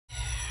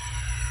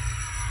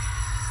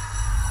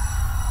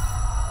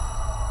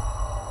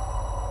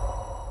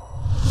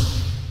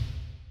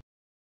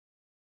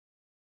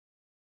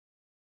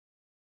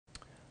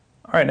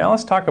All right, now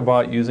let's talk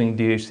about using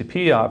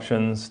DHCP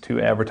options to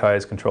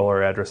advertise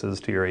controller addresses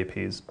to your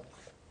APs.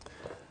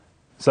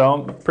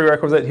 So,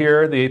 prerequisite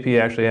here, the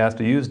AP actually has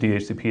to use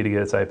DHCP to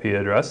get its IP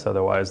address,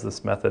 otherwise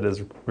this method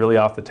is really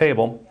off the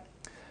table.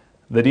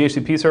 The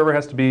DHCP server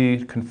has to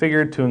be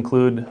configured to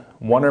include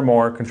one or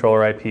more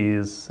controller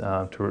IPs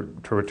to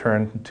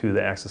return to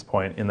the access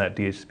point in that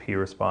DHCP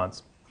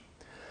response.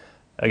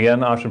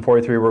 Again, option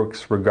 43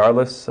 works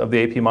regardless of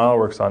the AP model,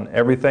 works on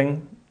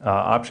everything.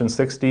 Option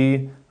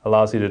 60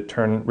 allows you to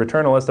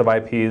return a list of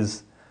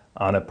IPs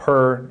on a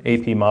per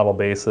AP model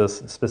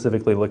basis,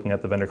 specifically looking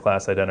at the vendor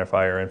class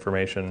identifier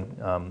information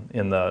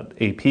in the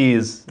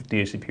AP's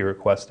DHCP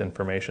request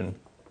information.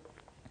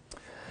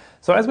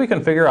 So as we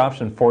configure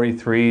option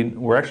 43,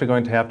 we're actually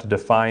going to have to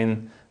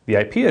define the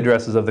IP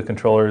addresses of the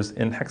controllers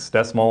in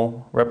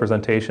hexadecimal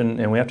representation,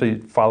 and we have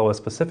to follow a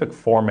specific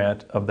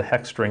format of the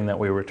hex string that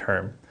we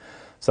return.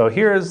 So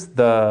here's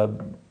the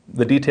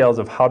details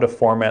of how to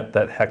format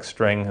that hex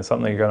string. Is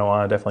something you're going to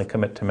want to definitely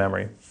commit to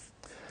memory.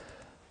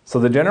 So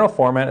the general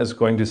format is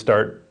going to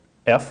start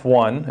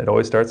F1. It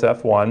always starts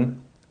F1.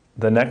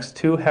 The next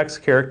two hex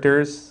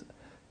characters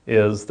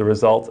is the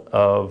result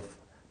of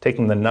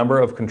taking the number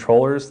of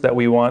controllers that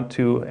we want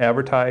to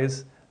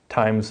advertise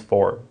times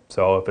 4.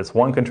 So if it's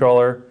one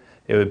controller,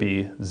 it would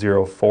be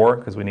 04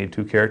 because we need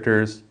two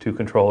characters, two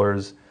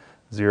controllers,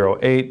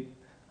 08,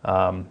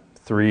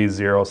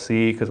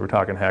 30C because we're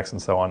talking hex and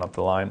so on up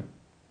the line.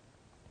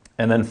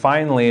 And then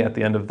finally, at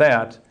the end of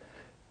that,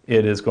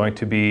 it is going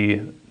to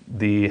be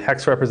the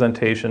hex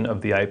representation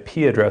of the IP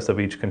address of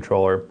each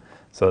controller.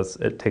 So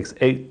it takes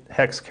 8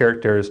 hex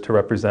characters to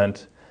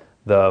represent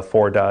the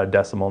 4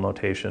 decimal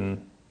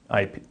notation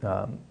IP,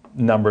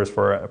 numbers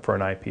for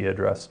an IP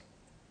address.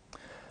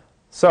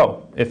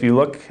 So if you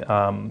look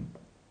at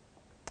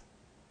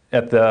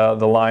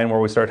the line where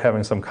we start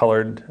having some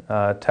colored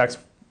text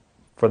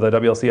for the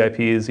WLC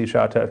IPs, each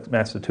out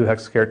matches to 2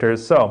 hex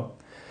characters. So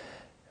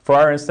for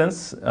our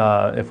instance,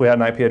 if we had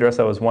an IP address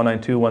that was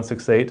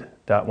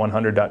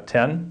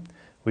 192.168.100.10,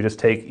 we just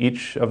take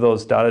each of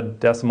those dotted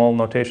decimal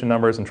notation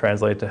numbers and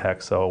translate to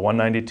hex. So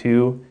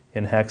 192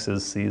 in hex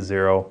is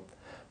C0,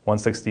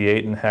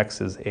 168 in hex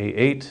is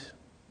A8,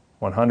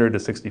 100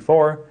 is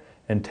 64,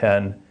 and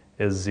 10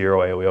 is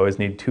 0A. We always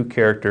need 2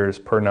 characters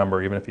per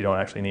number, even if you don't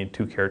actually need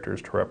 2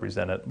 characters to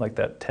represent it, like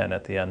that 10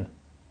 at the end.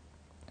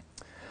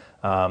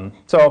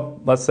 So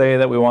let's say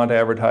that we want to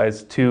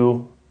advertise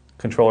 2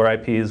 controller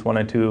IPs,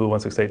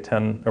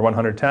 192.168.10 or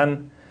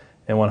 110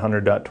 and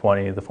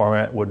 100.20. The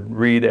format would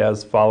read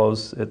as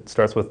follows. It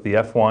starts with the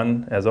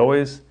F1 as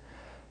always,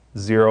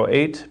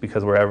 08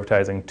 because we're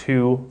advertising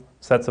 2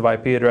 sets of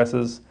IP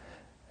addresses,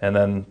 and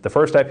then the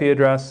first IP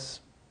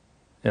address,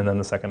 and then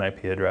the second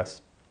IP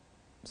address.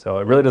 So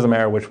it really doesn't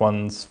matter which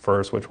one's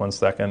first, which one's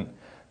second.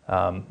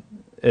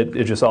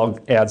 It just all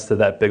adds to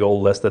that big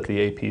old list that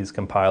the APs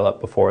compile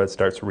up before it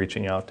starts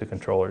reaching out to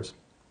controllers.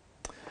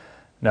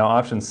 Now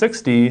option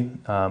 60,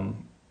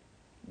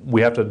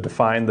 we have to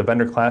define the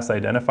vendor class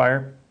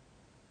identifier.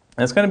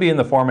 And it's going to be in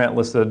the format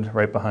listed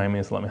right behind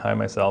me, so let me hide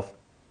myself.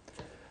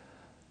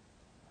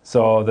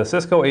 So the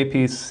Cisco AP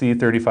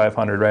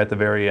C3500 right at the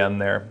very end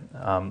there.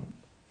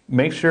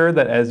 Make sure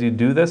that as you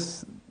do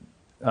this,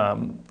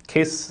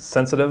 case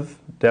sensitive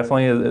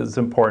definitely is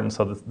important.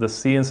 So the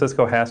C in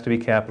Cisco has to be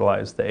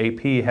capitalized. The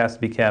AP has to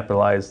be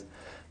capitalized.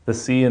 The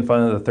C in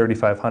front of the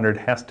 3500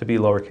 has to be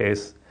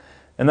lowercase.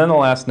 And then the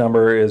last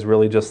number is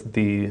really just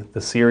the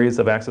series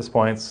of access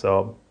points.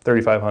 So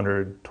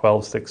 3500,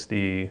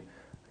 1260,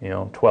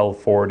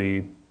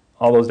 1240,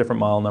 all those different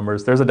model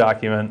numbers. There's a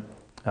document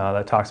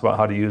that talks about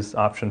how to use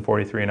option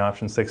 43 and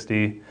option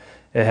 60.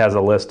 It has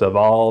a list of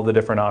all the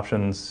different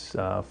options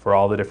for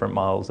all the different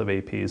models of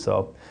AP,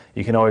 so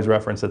you can always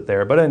reference it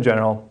there. But in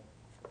general,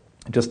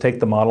 just take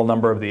the model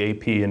number of the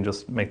AP and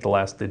just make the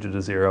last digit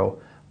a 0.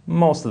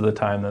 Most of the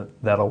time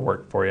that'll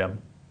work for you.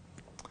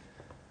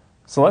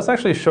 So let's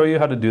actually show you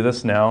how to do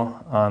this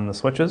now on the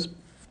switches.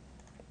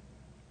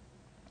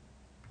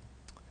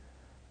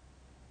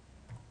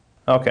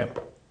 Okay,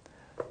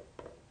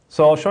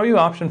 so I'll show you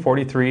option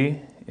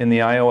 43 in the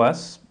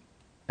iOS,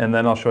 and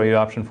then I'll show you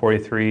option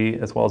 43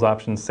 as well as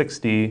option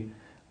 60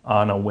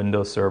 on a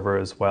Windows server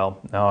as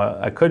well.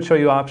 Now I could show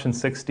you option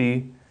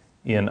 60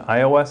 in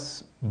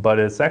iOS, but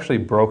it's actually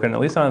broken, at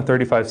least on the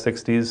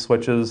 3560s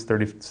switches,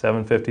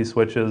 3750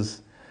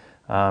 switches,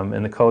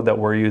 in the code that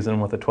we're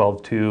using with the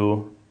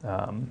 12.2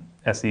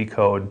 SE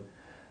code.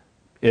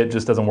 It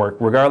just doesn't work.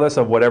 Regardless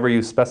of whatever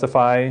you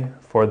specify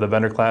for the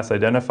vendor class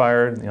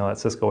identifier, that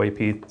Cisco AP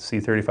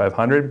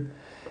C3500,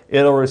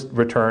 it'll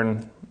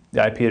return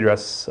the IP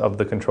address of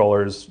the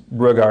controllers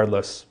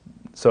regardless.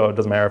 So it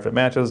doesn't matter if it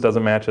matches,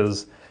 doesn't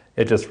matches,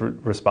 it just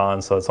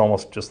responds. So it's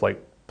almost just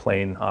like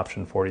plain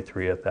option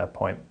 43 at that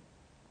point.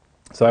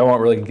 So I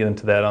won't really get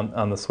into that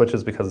on the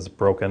switches because it's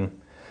broken.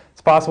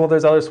 It's possible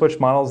there's other switch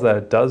models that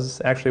it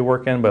does actually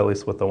work in, but at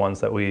least with the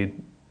ones that we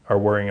are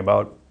worrying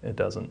about, it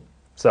doesn't.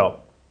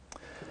 So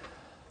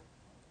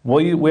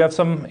we have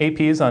some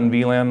APs on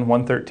VLAN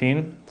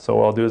 113. So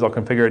what I'll do is I'll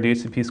configure a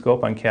DHCP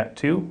scope on Cat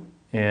 2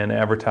 and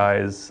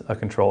advertise a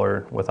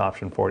controller with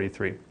option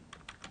 43.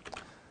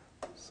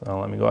 So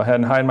let me go ahead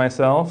and hide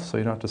myself so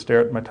you don't have to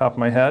stare at my top of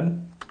my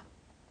head.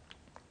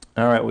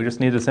 All right, we just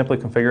need to simply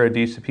configure a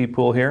DHCP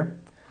pool here.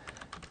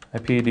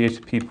 IP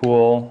DHCP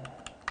pool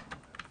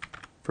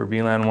for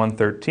VLAN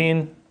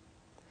 113.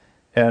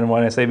 And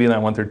when I say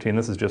VLAN 113,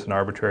 this is just an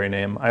arbitrary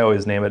name. I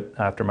always name it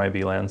after my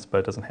VLANs, but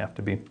it doesn't have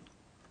to be.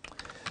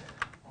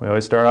 We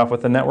always start off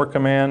with the network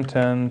command,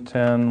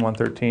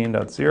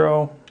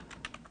 10.10.113.0.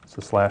 It's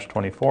a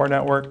 /24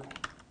 network.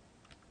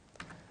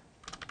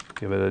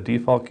 Give it a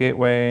default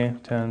gateway,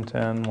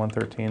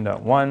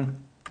 10.10.113.1.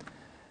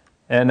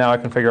 And now I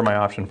configure my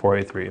option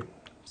 43.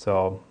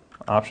 So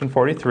option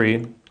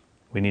 43,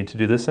 we need to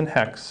do this in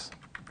hex.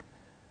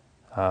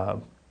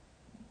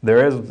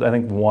 There is, I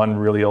think, one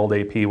really old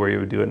AP where you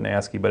would do it in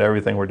ASCII, but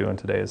everything we're doing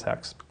today is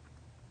hex.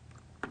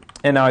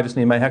 And now I just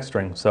need my hex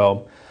string.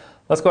 So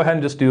let's go ahead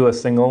and just do a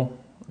single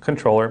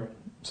controller.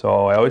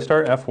 So I always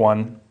start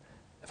F1.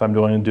 If I'm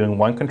doing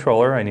one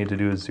controller, I need to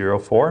do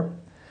 04.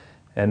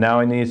 And now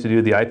I need to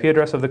do the IP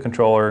address of the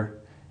controller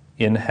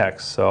in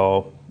hex.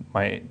 So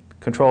my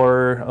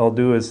controller I'll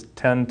do is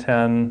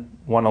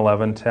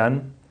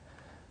 10.10.111.10.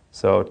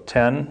 So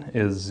 10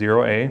 is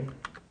 0A,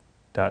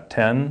 dot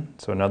 10,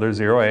 so another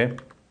 0A.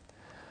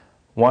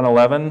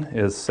 111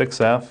 is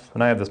 6F,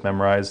 and I have this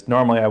memorized.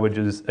 Normally I would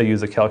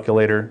use a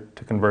calculator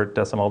to convert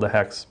decimal to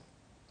hex,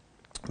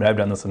 but I've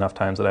done this enough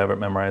times that I have it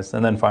memorized.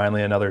 And then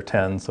finally another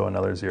 10, so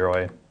another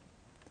 0A.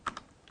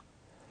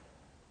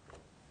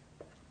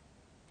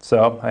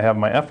 So I have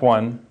my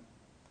F1,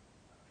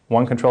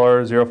 one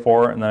controller,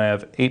 04, and then I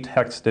have 8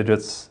 hex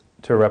digits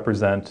to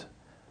represent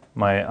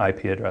my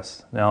IP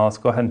address. Now let's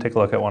go ahead and take a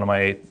look at one of my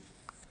 8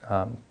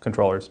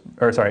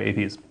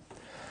 APs.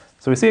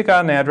 So we see it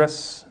got an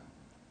address.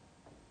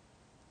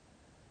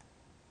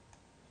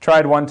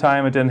 Tried one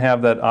time, it didn't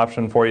have that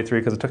option 43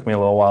 because it took me a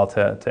little while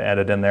to add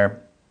it in there.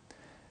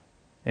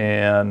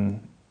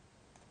 And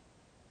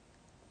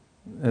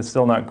it's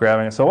still not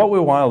grabbing it. So what we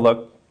want to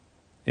look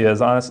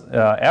is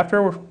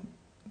after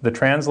the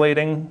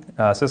translating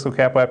Cisco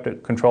Capo App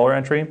controller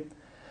entry,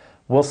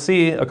 we'll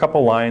see a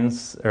couple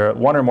lines, or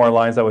one or more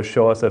lines that would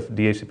show us if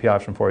DHCP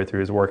option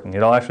 43 is working.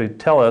 It'll actually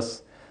tell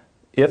us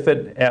if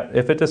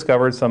it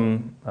discovered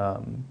some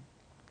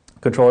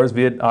controllers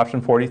via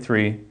option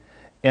 43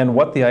 and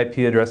what the IP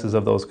addresses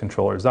of those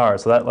controllers are.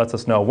 So that lets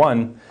us know,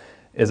 one,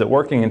 is it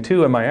working? And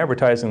two, am I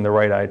advertising the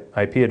right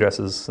IP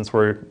addresses? Since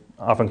we're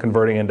often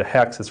converting into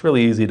hex, it's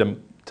really easy to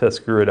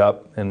screw it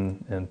up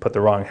and put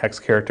the wrong hex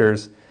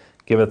characters,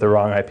 give it the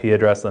wrong IP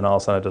address, then all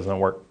of a sudden it doesn't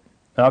work.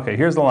 Okay,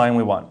 here's the line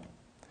we want.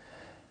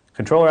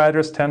 Controller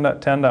address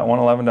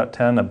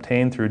 10.10.111.10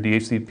 obtained through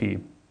DHCP.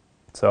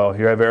 So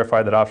here I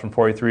verify that option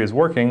 43 is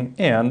working,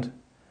 and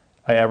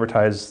I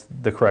advertise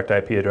the correct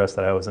IP address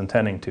that I was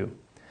intending to.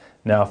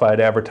 Now if I had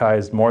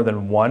advertised more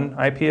than one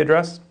IP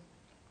address,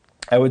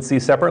 I would see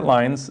separate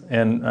lines,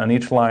 and on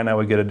each line I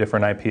would get a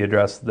different IP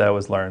address that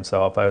was learned.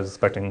 So if I was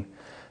expecting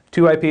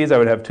 2 IPs, I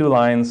would have 2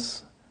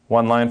 lines,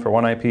 one line for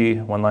one IP,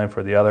 one line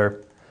for the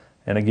other.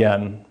 And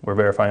again, we're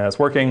verifying that's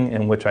working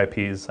and which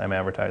IPs I'm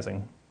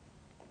advertising.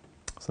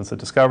 Since it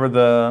discovered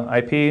the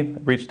IP,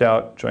 reached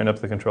out, joined up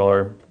the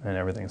controller, and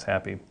everything's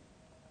happy.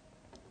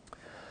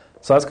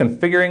 So that's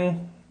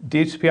configuring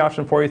DHCP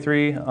option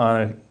 43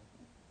 on a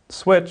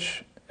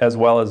switch, as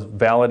well as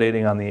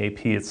validating on the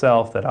AP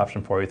itself that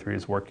option 43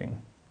 is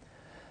working.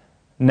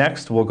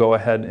 Next, we'll go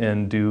ahead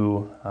and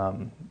do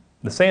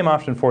the same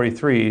option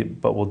 43,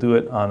 but we'll do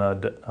it on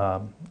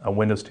a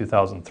Windows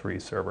 2003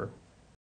 server.